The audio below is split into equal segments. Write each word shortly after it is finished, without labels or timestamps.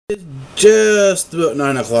Just about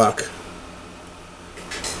 9 o'clock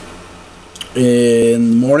in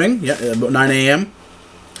the morning. Yeah, about 9 a.m.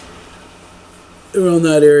 around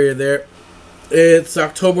that area there. It's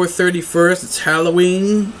October 31st. It's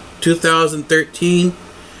Halloween 2013,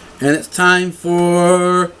 and it's time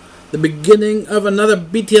for the beginning of another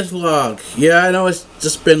BTS vlog. Yeah, I know it's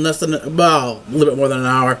just been less than a little bit more than an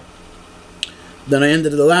hour. Then I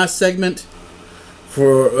ended the last segment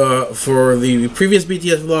for the previous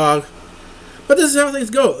BTS vlog. But this is how things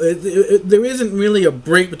go. There isn't really a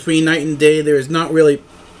break between night and day. There is not really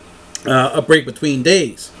a break between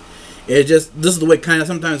days. It just, this is the way kind of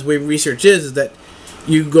sometimes the way research is that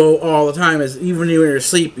you go all the time. As even when you're in your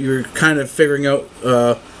sleep, you're kind of figuring out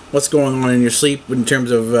what's going on in your sleep in terms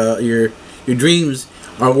of your dreams,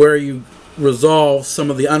 or where you resolve some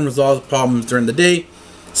of the unresolved problems during the day.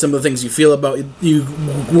 Some of the things you feel about, you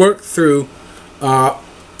work through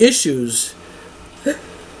issues,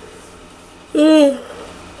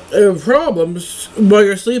 problems while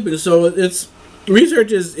you're sleeping. So it's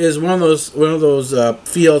research is one of those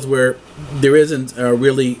fields where there isn't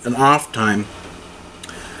really an off time.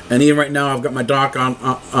 And even right now, I've got my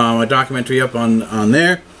my documentary up on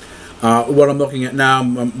there. What I'm looking at now,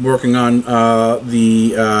 I'm working on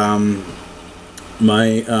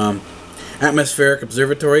my atmospheric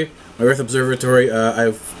observatory, my Earth observatory.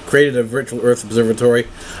 I've created a virtual Earth observatory.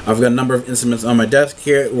 I've got a number of instruments on my desk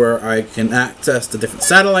here where I can access the different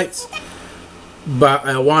satellites, but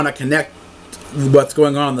I want to connect what's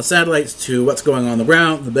going on the satellites to what's going on the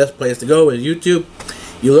ground. The best place to go is YouTube.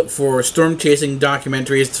 You look for storm chasing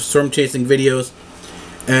documentaries, storm chasing videos,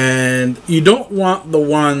 and you don't want the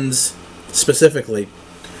ones specifically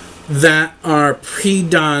that are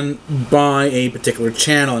pre-done by a particular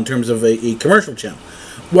channel in terms of a commercial channel.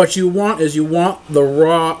 What you want is you want the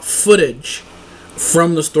raw footage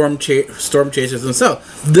from the storm chasers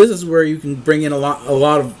themselves. This is where you can bring in a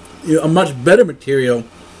much better material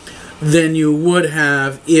than you would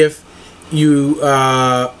have if you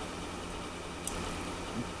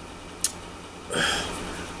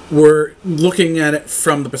were looking at it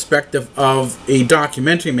from the perspective of a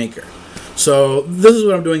documentary maker. So this is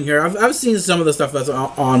what I'm doing here. I've seen some of the stuff that's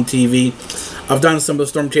on TV. I've done some of the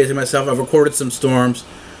storm chasing myself. I've recorded some storms,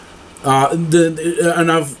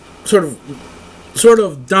 and I've sort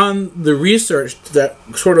of done the research that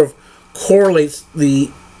sort of correlates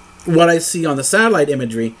what I see on the satellite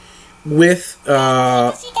imagery with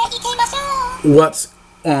what's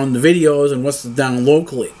on the videos and what's down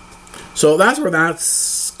locally. So that's where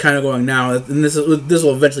that's kind of going now, and this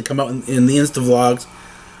will eventually come out in the Insta vlogs.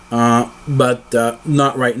 But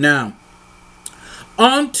not right now.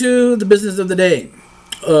 On to the business of the day.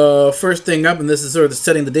 First thing up, and this is sort of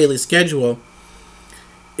setting the daily schedule,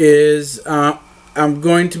 is I'm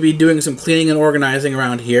going to be doing some cleaning and organizing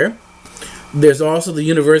around here. There's also the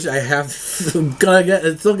university. I have it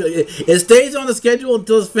stays on the schedule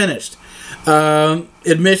until it's finished.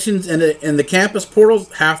 Admissions and the campus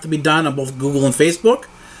portals have to be done on both Google and Facebook.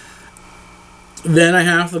 Then I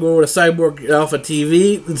have to go over to Cyborg Alpha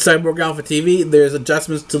TV. Cyborg Alpha TV, there's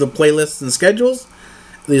adjustments to the playlists and schedules.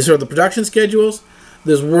 These are the production schedules.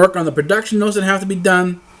 There's work on the production notes that have to be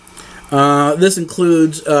done. This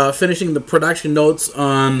includes finishing the production notes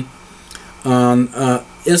on the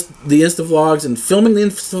Insta vlogs and filming the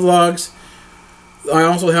Insta vlogs. I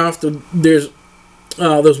also have to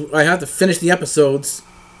I have to finish the episodes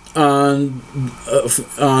on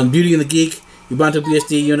Beauty and the Geek, Ubuntu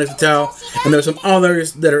BSD, Unix, Etal, and there's some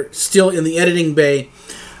others that are still in the editing bay.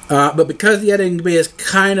 But because the editing bay is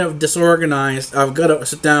kind of disorganized, I've got to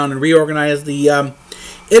sit down and reorganize the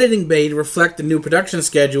editing bay to reflect the new production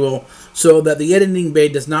schedule, so that the editing bay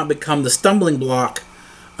does not become the stumbling block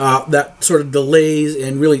that sort of delays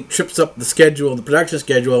and really trips up the schedule, the production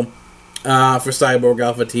schedule for Cyborg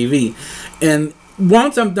Alpha TV. And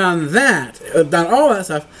once I'm done all that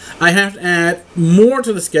stuff, I have to add more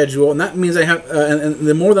to the schedule, and that means I have, and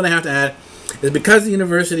the more that I have to add is because the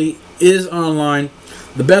university is online.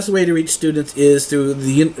 The best way to reach students is through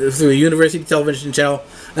a university television channel.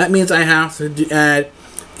 That means I have to add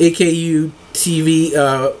AKU TV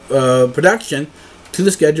production to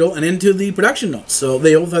the schedule and into the production notes. So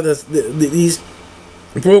they all have these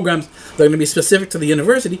programs that are going to be specific to the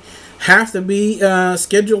university have to be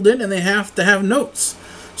scheduled in, and they have to have notes.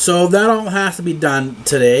 So that all has to be done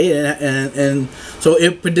today, and so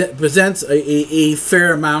it presents a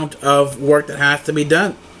fair amount of work that has to be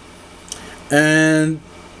done. And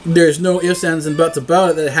there's no ifs, ands, and buts about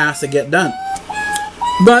it that it has to get done.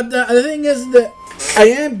 But the thing is that I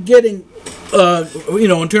am getting,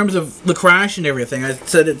 in terms of the crash and everything, I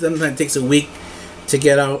said it sometimes takes a week to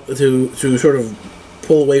get out to sort of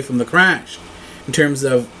pull away from the crash in terms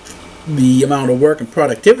of the amount of work and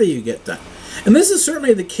productivity you get done. And this is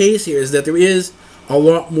certainly the case here, is that there is a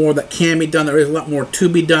lot more that can be done. There is a lot more to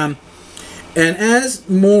be done. And as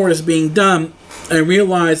more is being done, I'm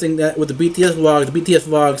realizing that with the BTS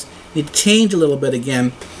vlogs need to change a little bit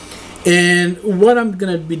again. And what I'm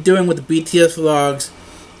going to be doing with the BTS vlogs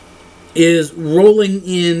is rolling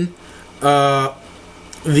in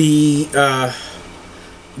the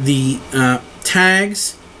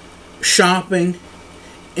tags, shopping,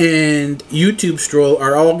 and YouTube stroll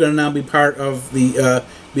are all going to now be part of the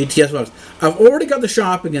BTS vlogs. I've already got the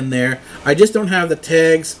shopping in there. I just don't have the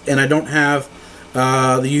tags, and I don't have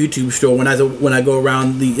the YouTube stroll. When I go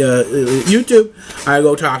around the YouTube, I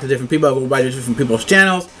go talk to different people. I go by different people's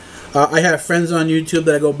channels. I have friends on YouTube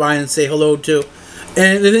that I go by and say hello to.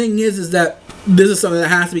 And the thing is that this is something that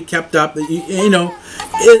has to be kept up. You know,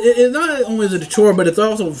 it's not only a chore, but it's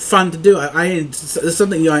also fun to do. It's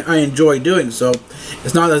something I enjoy doing, so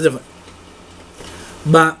it's not as different.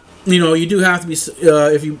 But you know, you do have to be,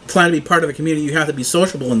 if you plan to be part of a community, you have to be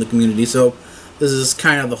sociable in the community. So this is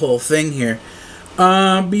kind of the whole thing here.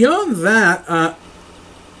 Beyond that,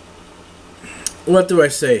 what do I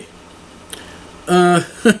say?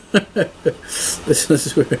 This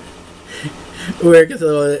is where it gets a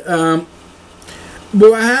little.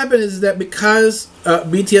 But what happened is that because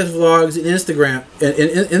BTS vlogs and Instagram and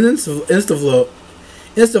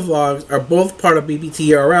Insta vlogs are both part of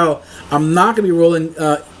BBTRL, I'm not going to be rolling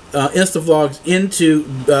Insta vlogs into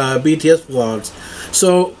BTS vlogs.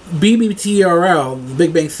 So BBTRL, the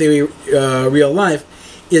Big Bang Theory Real Life,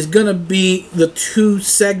 is going to be the two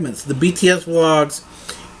segments, the BTS vlogs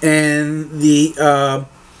and the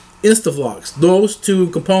Insta vlogs. Those two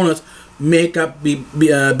components make up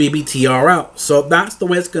BBTRL. So that's the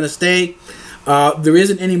way it's going to stay. There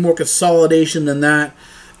isn't any more consolidation than that.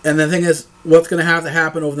 And the thing is, what's going to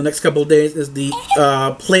happen over the next couple of days is the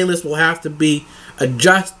playlist will have to be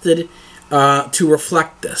adjusted to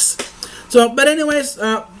reflect this. So, but anyways,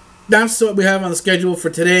 that's what we have on the schedule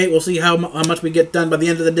for today. We'll see how much we get done by the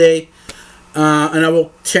end of the day. And I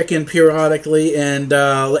will check in periodically and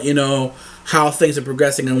let you know how things are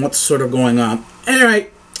progressing and what's sort of going on.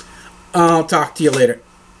 Anyway, I'll talk to you later.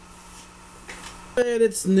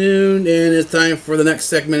 It's noon and it's time for the next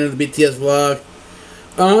segment of the BTS vlog.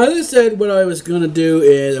 As I said, what I was going to do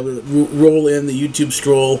is I would roll in the YouTube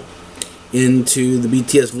stroll into the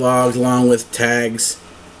BTS vlogs along with tags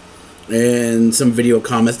and some video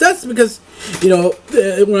comments. That's because, you know,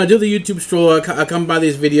 when I do the YouTube stroll, I come by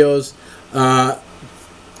these videos that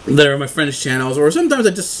are on my friends' channels, or sometimes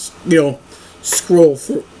I just, you know, scroll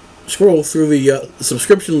through the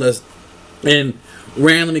subscription list and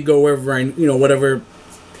randomly go wherever whatever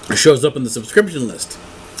shows up in the subscription list.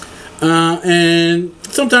 And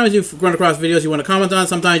sometimes you run across videos you want to comment on.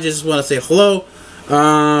 Sometimes you just want to say hello.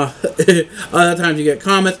 Other times you get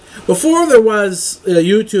comments. Before there was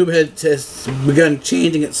YouTube has begun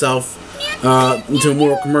changing itself into a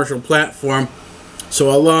more commercial platform. So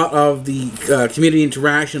a lot of the community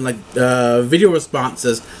interaction, like video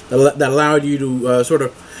responses that allowed you to sort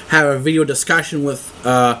of have a video discussion with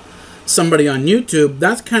somebody on YouTube,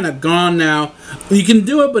 that's kind of gone now. You can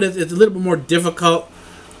do it, but it's a little bit more difficult.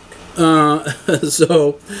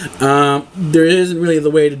 So there isn't really the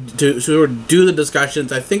way to sort of do the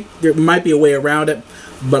discussions. I think there might be a way around it,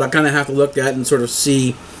 but I kind of have to look at it and sort of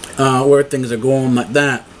see where things are going like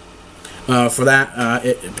that for that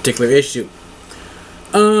particular issue.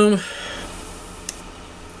 What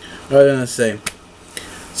was I gonna say?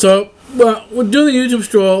 So, well, we're doing the YouTube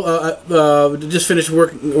stroll. Just finished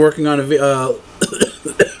working on a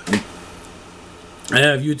I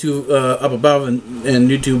have YouTube up above and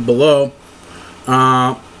YouTube below.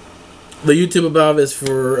 The YouTube above is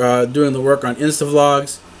for doing the work on Insta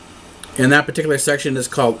vlogs, and that particular section is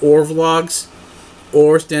called OR vlogs.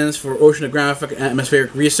 OR stands for Oceanographic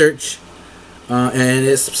Atmospheric Research, and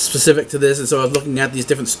it's specific to this. And so I was looking at these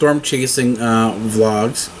different storm chasing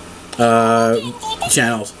vlogs,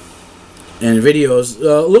 channels, and videos,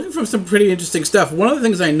 looking for some pretty interesting stuff. One of the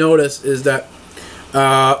things I noticed is that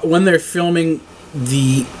when they're filming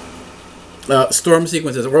the storm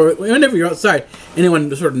sequences, or whenever you're outside,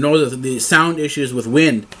 anyone sort of knows that the sound issues with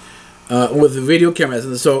wind with the video cameras.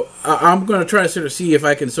 And so I'm going to try to sort of see if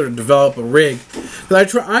I can sort of develop a rig.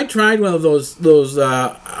 Because I tried one of those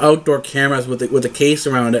outdoor cameras with the case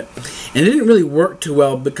around it, and it didn't really work too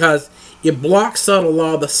well because it blocks out a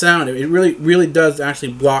lot of the sound. It really does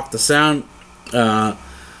actually block the sound.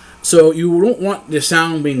 So you don't want the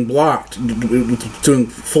sound being blocked to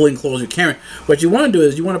fully enclose your camera. What you want to do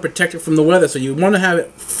is you want to protect it from the weather. So you want to have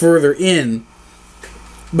it further in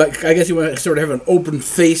but I guess you want to sort of have an open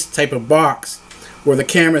face type of box where the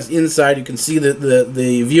camera's inside. You can see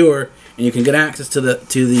the viewer, and you can get access to the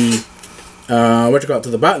to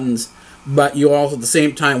the buttons. But you also at the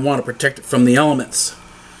same time want to protect it from the elements.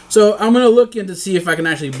 So I'm going to look into see if I can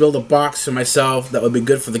actually build a box for myself that would be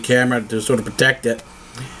good for the camera to sort of protect it,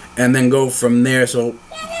 and then go from there. So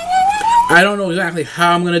I don't know exactly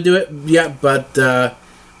how I'm going to do it yet, but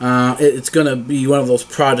it's going to be one of those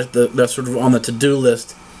projects that's sort of on the to-do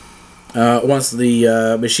list once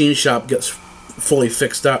the machine shop gets fully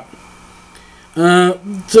fixed up.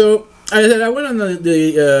 So I went on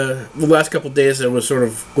the last couple of days. I was sort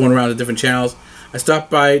of going around to different channels. I stopped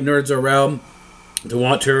by NerdsRL to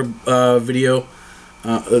watch her video,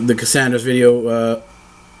 the Cassandra's video.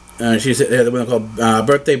 She had the one called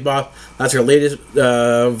Birthday Boss. That's her latest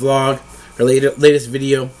vlog, her latest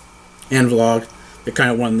video and vlog. They're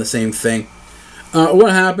kind of one and the same thing.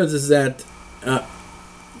 What happens is that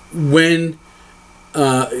when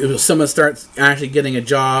someone starts actually getting a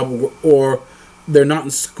job, or they're not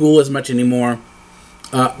in school as much anymore,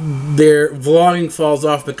 their vlogging falls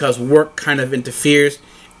off because work kind of interferes.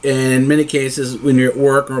 And in many cases, when you're at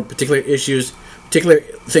work or particular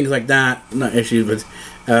things like that, not issues, but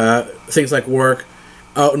things like work,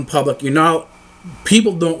 out in public,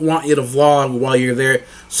 people don't want you to vlog while you're there,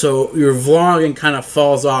 so your vlogging kind of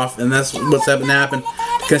falls off, and that's what's been happening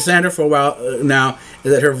to Cassandra for a while now,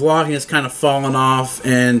 is that her vlogging has kind of fallen off,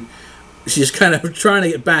 and she's kind of trying to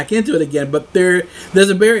get back into it again, but there's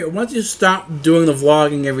a barrier. Once you stop doing the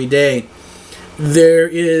vlogging every day, there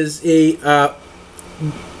is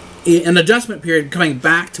an adjustment period coming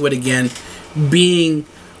back to it again, being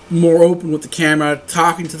more open with the camera,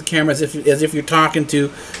 talking to the camera as if you're talking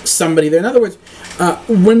to somebody there. In other words,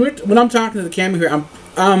 when I'm talking to the camera here,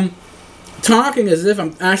 I'm talking as if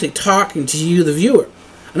I'm actually talking to you, the viewer.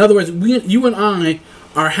 In other words, you and I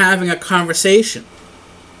are having a conversation.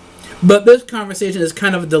 But this conversation is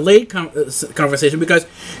kind of a delayed conversation because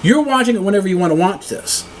you're watching it whenever you want to watch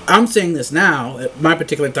this. I'm saying this now, at my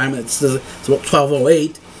particular time, it's about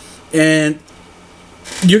 12:08, and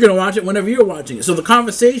you're going to watch it whenever you're watching it. So the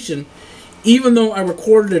conversation, even though I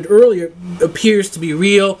recorded it earlier, appears to be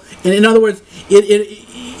real. And in other words, it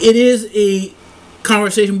is a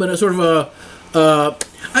conversation, but a sort of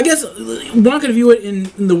I guess one could view it in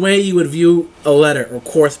the way you would view a letter or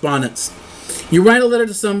correspondence. You write a letter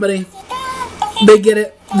to somebody, they get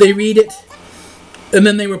it, they read it, and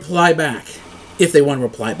then they reply back, if they want to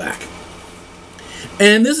reply back.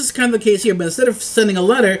 And this is kind of the case here, but instead of sending a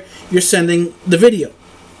letter, you're sending the video.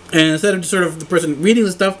 And instead of sort of the person reading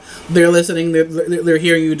the stuff, they're listening, they're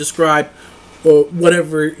hearing you describe or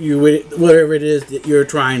whatever it is that you're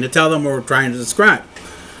trying to tell them or trying to describe.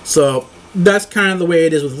 So that's kind of the way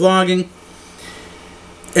it is with vlogging.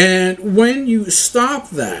 And when you stop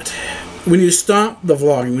that, when you stop the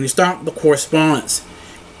vlogging, when you stop the correspondence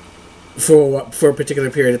for a particular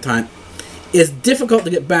period of time, it's difficult to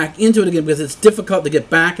get back into it again, because it's difficult to get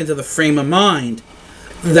back into the frame of mind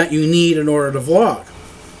that you need in order to vlog.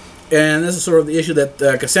 And this is sort of the issue that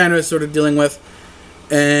Cassandra is sort of dealing with.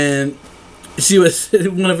 And she was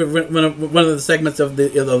one of the segments of the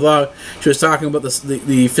vlog. She was talking about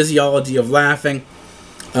the physiology of laughing,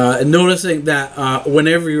 and noticing that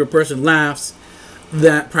whenever your person laughs,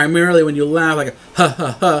 that primarily when you laugh like a ha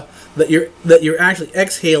ha ha, that you're actually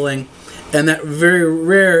exhaling, and that very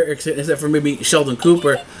rare, except for maybe Sheldon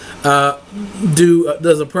Cooper,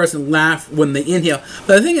 does a person laugh when they inhale.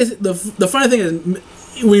 But the thing is, the funny thing is,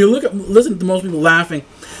 when you listen to most people laughing,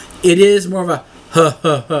 it is more of a ha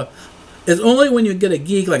ha ha. It's only when you get a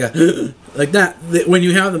geek like a like that when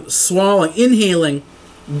you have them swallowing, inhaling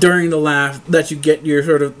during the laugh, that you get your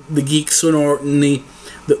sort of the geek snort and the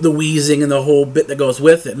wheezing and the whole bit that goes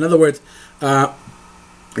with it. In other words,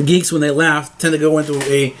 geeks, when they laugh, tend to go into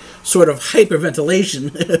a sort of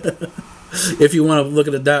hyperventilation, if you want to look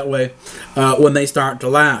at it that way, when they start to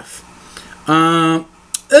laugh. And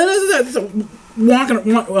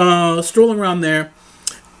strolling around there,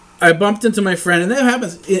 I bumped into my friend, and that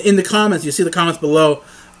happens in the comments. You see the comments below.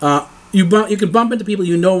 You can bump into people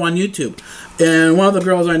you know on YouTube. And one of the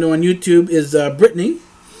girls I know on YouTube is Brittany.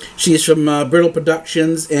 She's from Brittle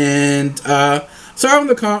Productions, and so I'm in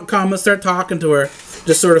the comments, start talking to her,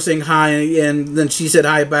 just sort of saying hi, and then she said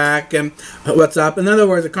hi back, and what's up. In other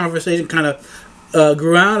words, the conversation kind of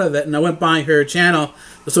grew out of it, and I went by her channel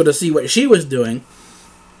to sort of see what she was doing.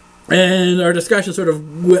 And our discussion sort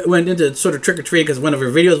of went into sort of trick-or-treating, because one of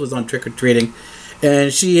her videos was on trick-or-treating.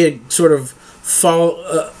 And she had sort of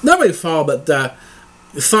not really but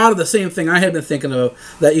thought of the same thing I had been thinking of,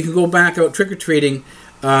 that you can go back out trick-or-treating,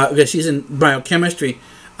 because she's in biochemistry.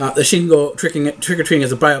 that she can go trick-or-treating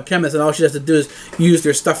as a biochemist, and all she has to do is use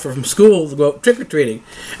their stuff from school to go trick-or-treating.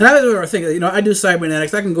 And I was thinking, you know, I do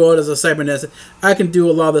cybernetics. I can go out as a cybernetic. I can do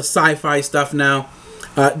a lot of the sci-fi stuff now,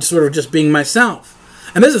 sort of just being myself.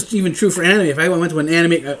 And this is even true for anime. If I went to an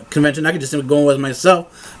anime convention, I could just simply go as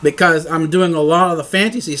myself, because I'm doing a lot of the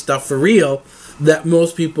fantasy stuff for real that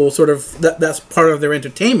most people sort of, that's part of their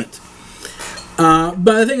entertainment. But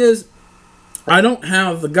the thing is, I don't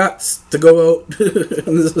have the guts to go out.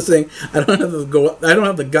 This is saying I don't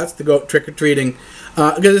have the guts to go out trick or treating,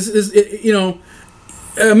 because you know,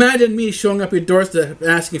 imagine me showing up at your doorstep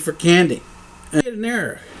asking for candy. And I made an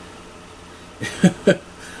error,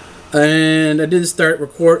 and I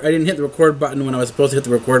didn't hit the record button when I was supposed to hit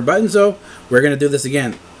the record button. So we're gonna do this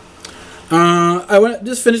again.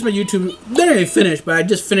 Just finished my YouTube. Didn't really finish, but I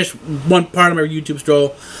just finished one part of my YouTube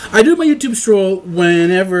stroll. I do my YouTube stroll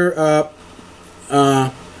whenever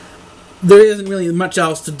there isn't really much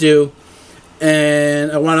else to do,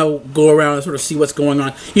 and I want to go around and sort of see what's going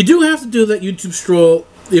on. You do have to do that YouTube stroll.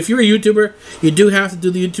 If you're a YouTuber, you do have to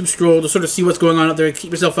do the YouTube stroll to sort of see what's going on out there,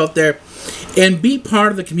 keep yourself out there, and be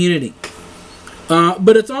part of the community.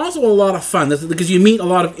 But it's also a lot of fun, because you meet a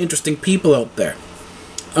lot of interesting people out there.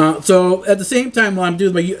 So at the same time, while I'm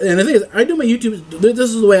doing my, and the thing is, I do my YouTube. This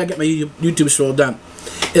is the way I get my YouTube stroll done.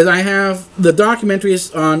 Is I have the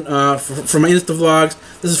documentaries on for my Insta vlogs.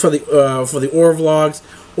 This is for the OR vlogs.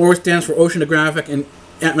 OR stands for Oceanographic and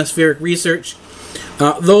Atmospheric Research.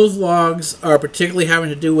 Those vlogs are particularly having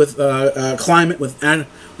to do with climate, with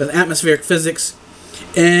atmospheric physics,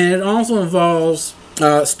 and it also involves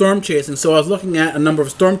storm chasing. So I was looking at a number of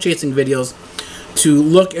storm chasing videos to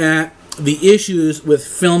look at the issues with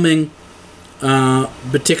filming,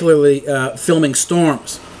 particularly filming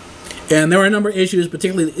storms. And there are a number of issues,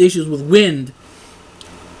 particularly the issues with wind,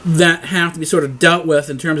 that have to be sort of dealt with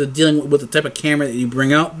in terms of dealing with the type of camera that you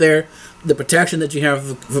bring out there, the protection that you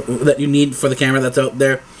have, that you need for the camera that's out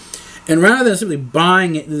there. And rather than simply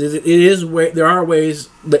buying it, there are ways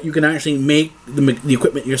that you can actually make the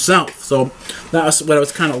equipment yourself. So that's what I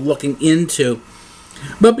was kind of looking into.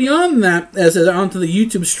 But beyond that, as I said, onto the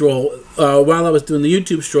YouTube stroll, while I was doing the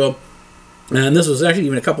YouTube stroll, and this was actually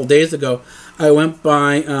even a couple days ago, I went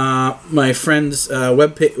by my friend's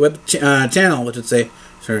channel, which would say,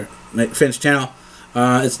 sorry, my friend's channel.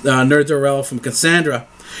 It's TheGeek from Cassandra.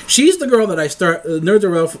 She's the girl that I start.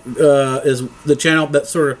 TheGeek is the channel that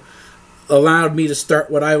sort of allowed me to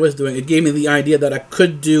start what I was doing. It gave me the idea that I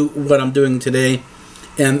could do what I'm doing today,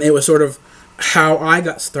 and it was sort of how I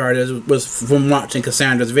got started, was from watching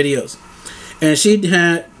Cassandra's videos. And she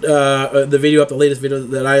had the video up, the latest video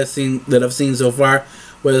that I've seen so far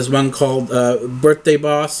was one called Birthday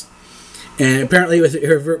Boss. And apparently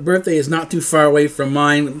her birthday is not too far away from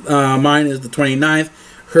mine. Mine is the 29th.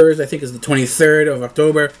 Hers, I think, is the 23rd of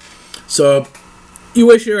October. So you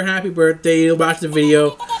wish her a happy birthday. You watch the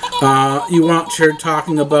video. You watch her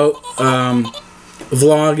talking about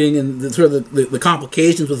vlogging and the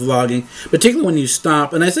complications with vlogging, particularly when you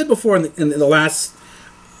stop. And I said before in the last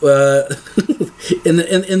in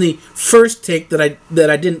the first take that I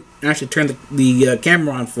didn't actually turn the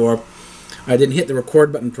camera on for. I didn't hit the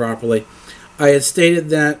record button properly. I had stated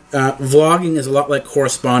that vlogging is a lot like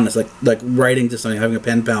correspondence, like writing to somebody, having a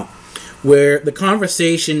pen pal, where the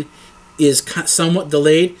conversation is somewhat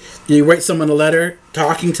delayed. You write someone a letter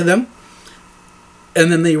talking to them,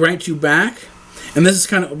 and then they write you back. And this is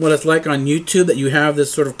kind of what it's like on YouTube, that you have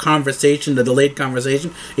this sort of conversation, the delayed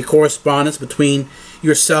conversation, a correspondence between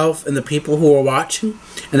yourself and the people who are watching.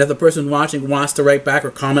 And if the person watching wants to write back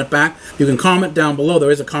or comment back, you can comment down below.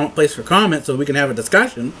 There is a place for comment so we can have a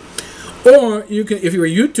discussion. Or you can, if you're a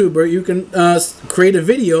YouTuber, you can create a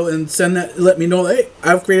video and send that. Let me know, hey,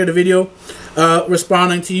 I've created a video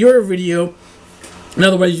responding to your video. In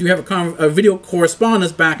other words, you have a video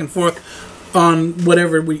correspondence back and forth on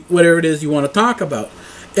whatever it is you want to talk about.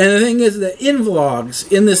 And the thing is that in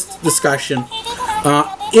vlogs, in this discussion,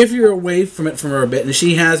 if you're away from it for a bit, and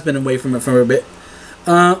she has been away from it for a bit,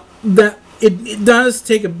 that it does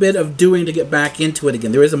take a bit of doing to get back into it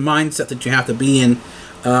again. There is a mindset that you have to be in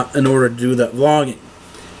order to do that vlogging.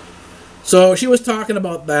 So she was talking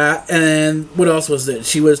about that, and what else was it?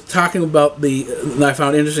 She was talking about I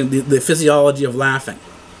found interesting, the physiology of laughing.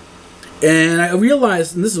 And I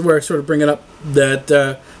realized, and this is where I sort of bring it up, that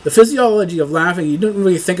the physiology of laughing, you don't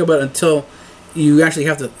really think about it until you actually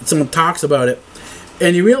someone talks about it.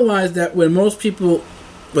 And you realize that when most people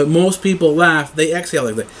laugh, they exhale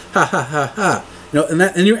like that, ha ha ha ha.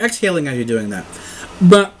 And you're exhaling as you're doing that.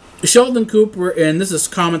 But Sheldon Cooper, and this is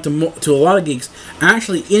common to a lot of geeks,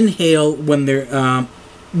 actually inhale when they're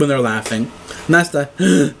laughing. And that's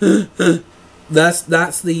that's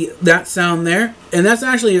that sound there, and that's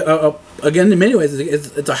actually again in many ways it's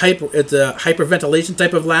a hyperventilation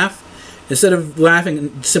type of laugh. Instead of laughing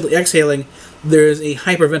and simply exhaling, there's a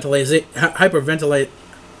hyperventilate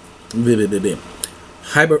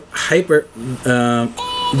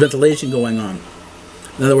ventilation going on.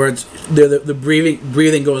 In other words, the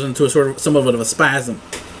breathing goes into a sort of somewhat of a spasm.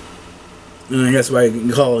 And I guess why you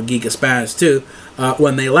can call a geek a spaz too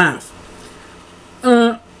when they laugh. Where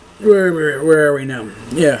are we now?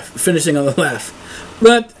 Yeah, finishing on the laugh.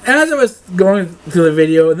 But as I was going through the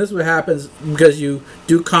video, and this is what happens because you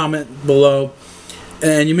do comment below,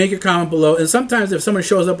 and you make your comment below, and sometimes if someone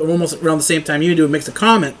shows up almost around the same time you do and makes a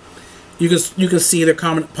comment, you can see their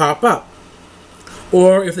comment pop up.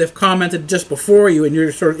 Or if they've commented just before you and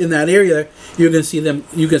you're sort of in that area, you can see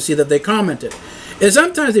that they commented. And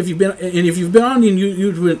sometimes if you've been on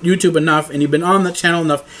YouTube enough and you've been on the channel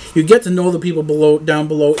enough, you get to know the people down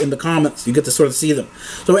below in the comments. You get to sort of see them.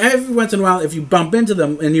 So every once in a while, if you bump into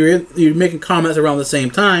them and you're making comments around the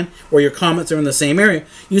same time, or your comments are in the same area,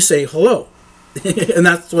 you say hello. And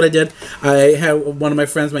that's what I did. I have one of my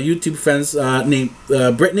friends, my YouTube friends, named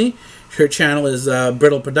Brittany. Her channel is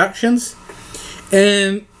Brittle Productions,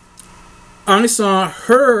 and I saw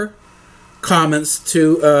her comments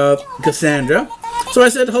to Cassandra. So I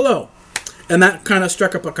said hello, and that kind of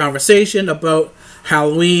struck up a conversation about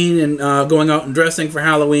Halloween and going out and dressing for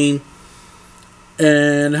Halloween,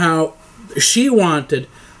 and how she wanted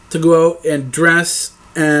to go out and dress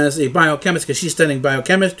as a biochemist because she's studying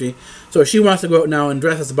biochemistry. So she wants to go out now and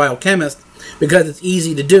dress as a biochemist because it's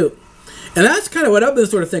easy to do. And that's kind of what I've been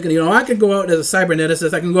sort of thinking. You know, I could go out as a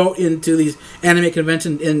cyberneticist. I can go into these anime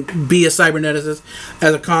conventions and be a cyberneticist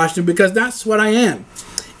as a costume because that's what I am.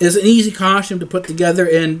 It's an easy costume to put together,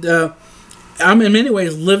 and I'm in many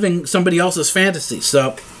ways living somebody else's fantasy.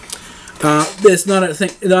 So it's not a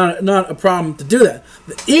thing, not a problem to do that.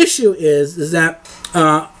 The issue is that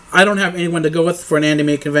I don't have anyone to go with for an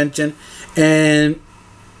anime convention, and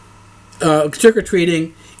trick or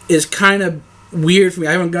treating is kind of weird for me.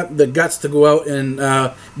 I haven't got the guts to go out and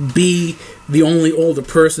be the only older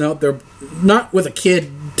person out there, not with a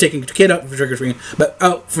kid, taking a kid out for trick or treating, but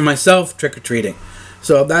out for myself trick or treating.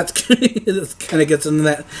 So that's kind of gets into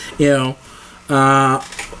that, you know,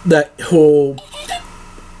 that whole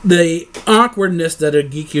the awkwardness that a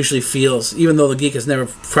geek usually feels, even though the geek has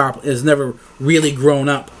never really grown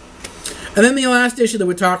up. And then the last issue that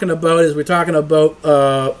we're talking about is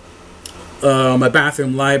my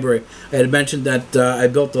bathroom library. I had mentioned that I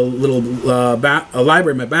built a little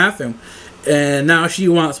library in my bathroom, and now she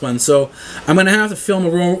wants one. So I'm going to have to film a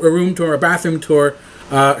room tour, a bathroom tour,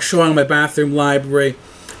 showing my bathroom library,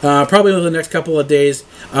 probably over the next couple of days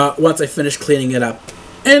once I finish cleaning it up.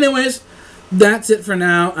 Anyways, that's it for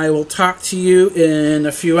now. I will talk to you in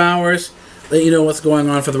a few hours, let you know what's going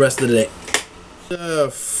on for the rest of the day.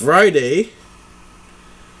 Friday.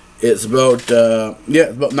 It's about it's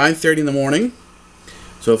about 9:30 in the morning.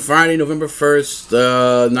 So Friday, November 1st,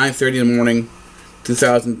 9:30 in the morning,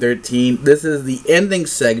 2013. This is the ending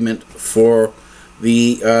segment for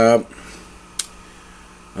the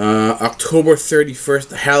October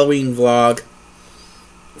 31st Halloween vlog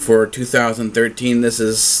for 2013. This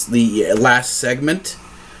is the last segment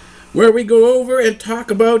where we go over and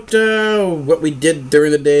talk about what we did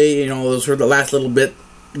during the day. You know, sort of the last little bit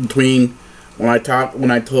between when I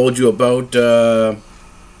told you about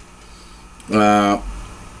my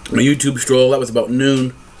YouTube stroll. That was about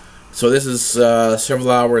noon. So this is several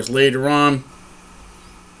hours later on,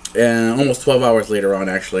 and almost 12 hours later on,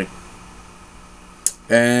 actually.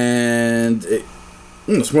 And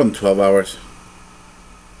it's more than 12 hours.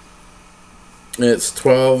 It's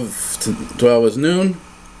 12 is noon.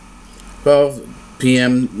 12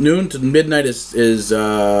 p.m. noon to midnight is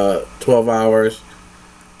 12 hours.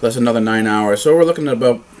 Plus another 9 hours. So we're looking at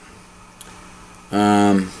about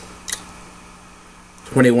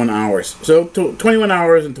 21 hours. So 21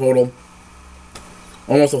 hours in total.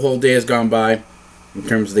 Almost a whole day has gone by in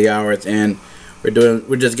terms of the hours, and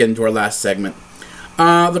we're just getting to our last segment.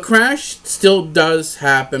 The crash still does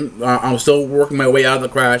happen. I'm still working my way out of the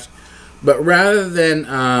crash, but rather than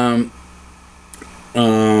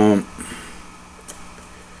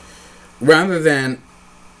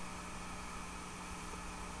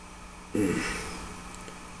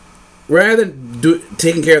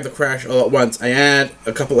taking care of the crash all at once, I add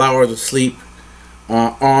a couple hours of sleep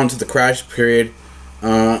onto the crash period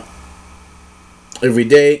every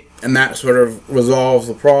day, and that sort of resolves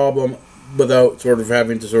the problem without sort of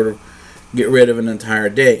having to sort of get rid of an entire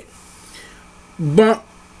day. But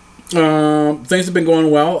Things have been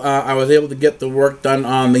going well. I was able to get the work done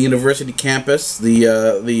on the university campus, the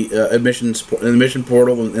admission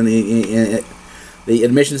portal, and the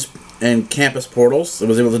admissions and campus portals. I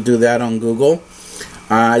was able to do that on Google.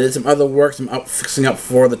 I did some other work, fixing up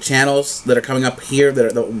for the channels that are coming up here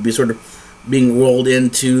that will be sort of being rolled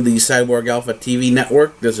into the Cyborg Alpha TV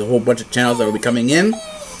network. There's a whole bunch of channels that will be coming in.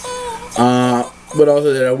 But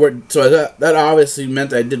also that I worked, so that obviously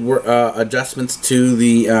meant I did work, adjustments to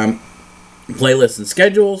the playlists and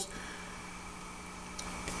schedules.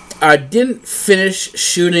 I didn't finish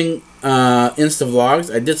shooting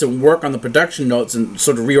Insta-vlogs. I did some work on the production notes and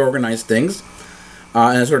sort of reorganized things.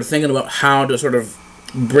 And sort of thinking about how to sort of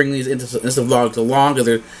bring these Insta-vlogs along, because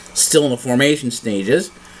they're still in the formation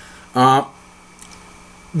stages.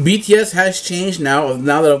 BTS has changed now.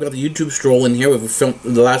 Now that I've got the YouTube stroll in here, we've filmed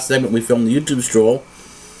the last segment. We filmed the YouTube stroll,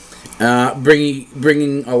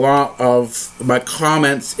 bringing a lot of my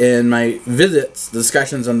comments and my visits,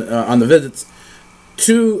 discussions on the visits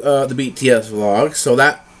to the BTS vlog. So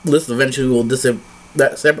that list eventually will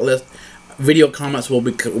that separate list. Video comments will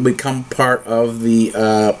become part of the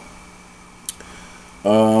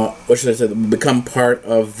what should I say? Become part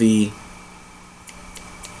of the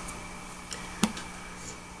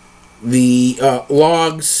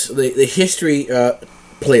logs, the history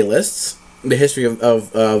playlists, the history of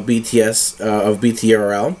BTS, of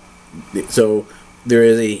BTRL. So there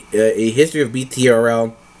is a history of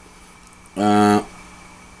BTRL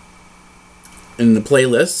in the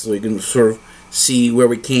playlist, so you can sort of see where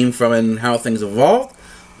we came from and how things evolved.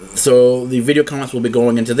 So the video comments will be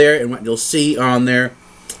going into there, and what you'll see on there,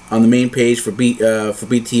 on the main page for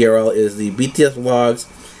BTRL, is the BTS vlogs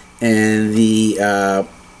and the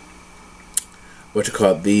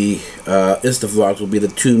the Insta vlogs will be the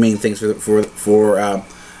two main things for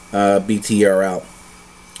BTRL.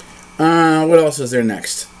 What else is there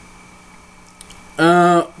next?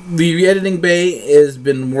 The editing bay has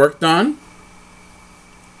been worked on.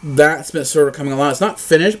 That's been sort of coming along. It's not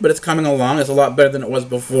finished, but it's coming along. It's a lot better than it was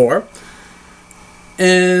before.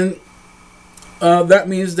 And that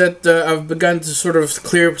means that I've begun to sort of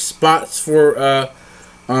clear spots for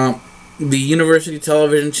the university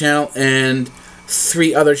television channel and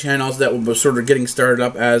 3 other channels that will be sort of getting started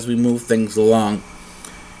up as we move things along.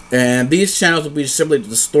 And these channels will be simply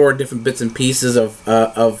to store different bits and pieces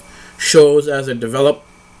of shows as they develop,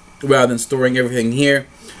 rather than storing everything here.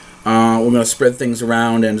 We're going to spread things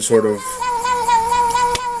around and sort of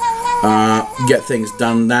get things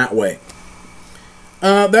done that way.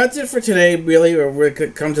 That's it for today, really. We're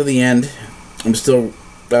going to come to the end. I'm still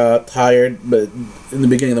tired, but in the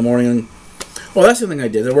beginning of the morning... Well, that's the thing I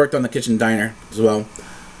did. I worked on the kitchen diner as well.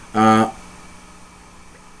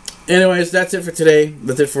 Anyways, that's it for today.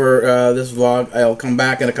 That's it for this vlog. I'll come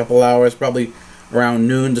back in a couple hours, probably around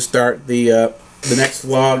noon, to start the next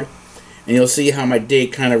vlog. And you'll see how my day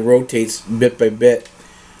kind of rotates bit by bit.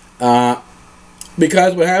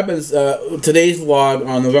 Because what happens, today's vlog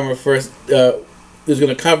on November 1st is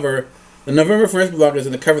going to cover... The November 1st vlog is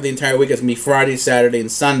going to cover the entire week. It's going to be Friday, Saturday, and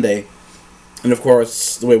Sunday. And of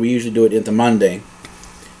course, the way we usually do it, into Monday.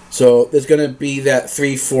 So there's going to be that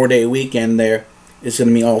 3-4 day weekend there. It's going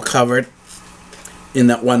to be all covered in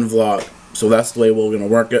that one vlog. So that's the way we're going to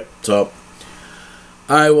work it. So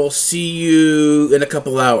I will see you in a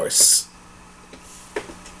couple hours.